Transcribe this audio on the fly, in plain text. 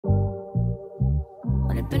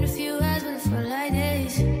Only been a few hours, but it felt like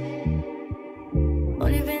days.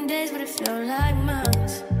 Only been days, but it felt like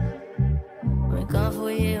months. Been gone for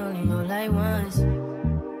a year, only know like once.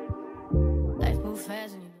 Life moves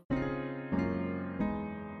fast and you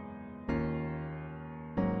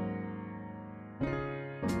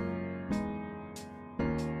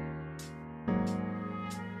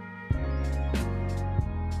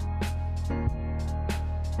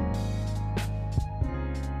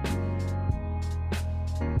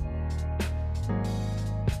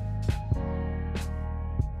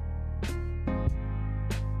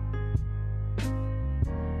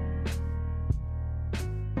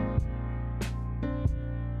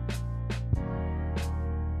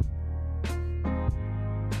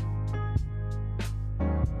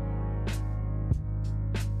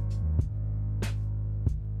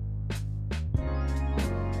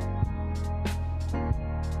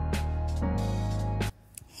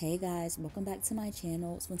Hey guys, welcome back to my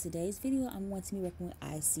channel. So in today's video, I'm going to be working with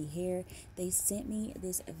ISee hair. They sent me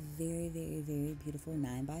this very beautiful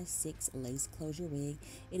 9x6 lace closure wig.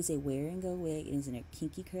 It is a wear and go wig. It is in a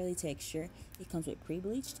kinky curly texture. It comes with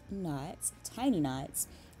pre-bleached knots, tiny knots,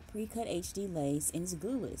 pre-cut HD lace, and it's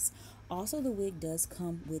glueless. Also, the wig does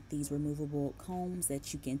come with these removable combs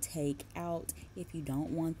that you can take out if you don't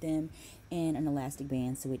want them, and an elastic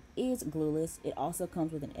band, so it is glueless. It also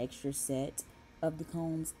comes with an extra set of the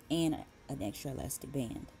combs and an extra elastic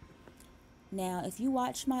band. Now, if you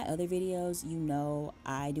watch my other videos, you know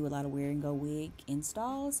I do a lot of wear and go wig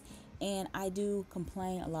installs, and I do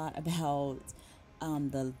complain a lot about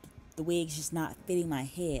the wigs just not fitting my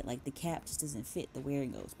head. Like the cap just doesn't fit the wear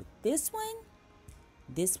and goes. But this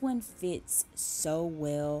one fits so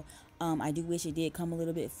well. I do wish it did come a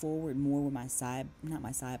little bit forward more where not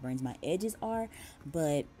my sideburns, my edges are,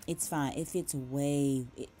 but it's fine. It fits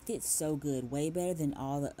so good, way better than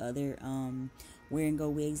all the other wear and go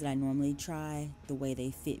wigs that I normally try, the way they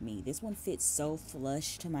fit me. This one fits so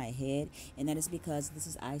flush to my head, and that is because this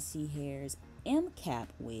is ISee Hair's M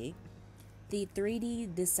cap wig. The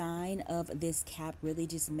 3D design of this cap really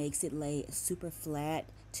just makes it lay super flat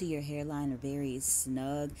to your hairline, or very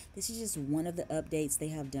snug. This is just one of the updates they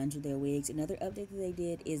have done to their wigs. Another update that they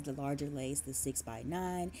did is the larger lace, the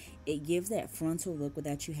 6x9. It gives that frontal look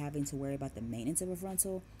without you having to worry about the maintenance of a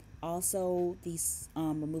frontal. Also, these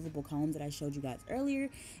removable combs that I showed you guys earlier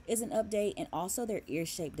is an update, and also their ear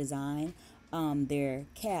shape design. Their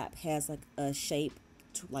cap has like a shape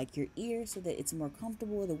to like your ear so that it's more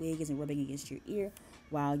comfortable. The wig isn't rubbing against your ear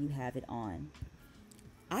while you have it on.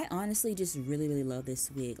 I honestly just really love this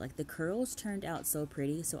wig. Like, the curls turned out so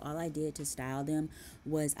pretty, so all I did to style them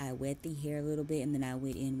was I wet the hair a little bit, and then I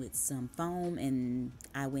went in with some foam, and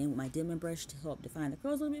I went in with my dimming brush to help define the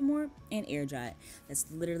curls a little bit more, and air dry it. That's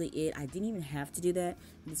literally it. I didn't even have to do that.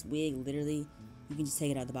 This wig, literally, you can just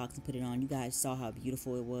take it out of the box and put it on. You guys saw how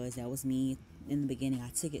beautiful it was. That was me in the beginning. I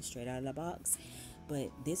took it straight out of the box. But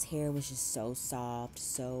this hair was just so soft,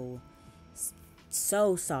 so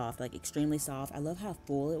soft, like extremely soft. I love how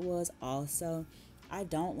full it was. Also, I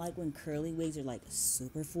don't like when curly wigs are like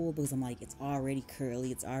super full, because I'm like, it's already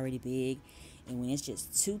curly, it's already big, and when it's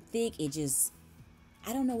just too thick, it just,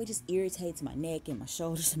 I don't know, it just irritates my neck and my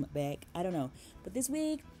shoulders and my back. I don't know. But this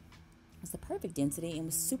wig was the perfect density and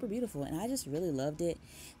was super beautiful, and I just really loved it.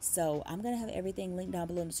 So I'm gonna have everything linked down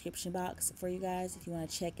below in the description box for you guys if you want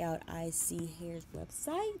to check out ISee Hair's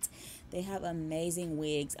website. They have amazing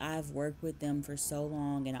wigs. I've worked with them for so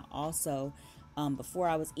long, and I also before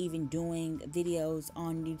I was even doing videos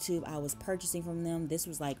on YouTube, I was purchasing from them. This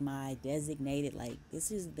was like my designated, like,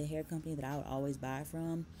 this is the hair company that I would always buy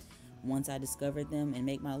from once I discovered them and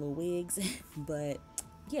make my little wigs. But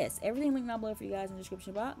yes, everything linked down below for you guys in the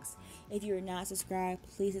description box. If you are not subscribed,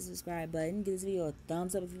 please hit the subscribe button. Give this video a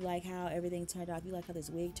thumbs up if you like how everything turned out. If you like how this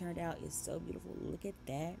wig turned out, it's so beautiful. Look at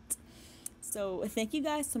that. So thank you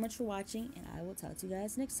guys so much for watching, and I will talk to you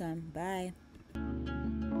guys next time. Bye.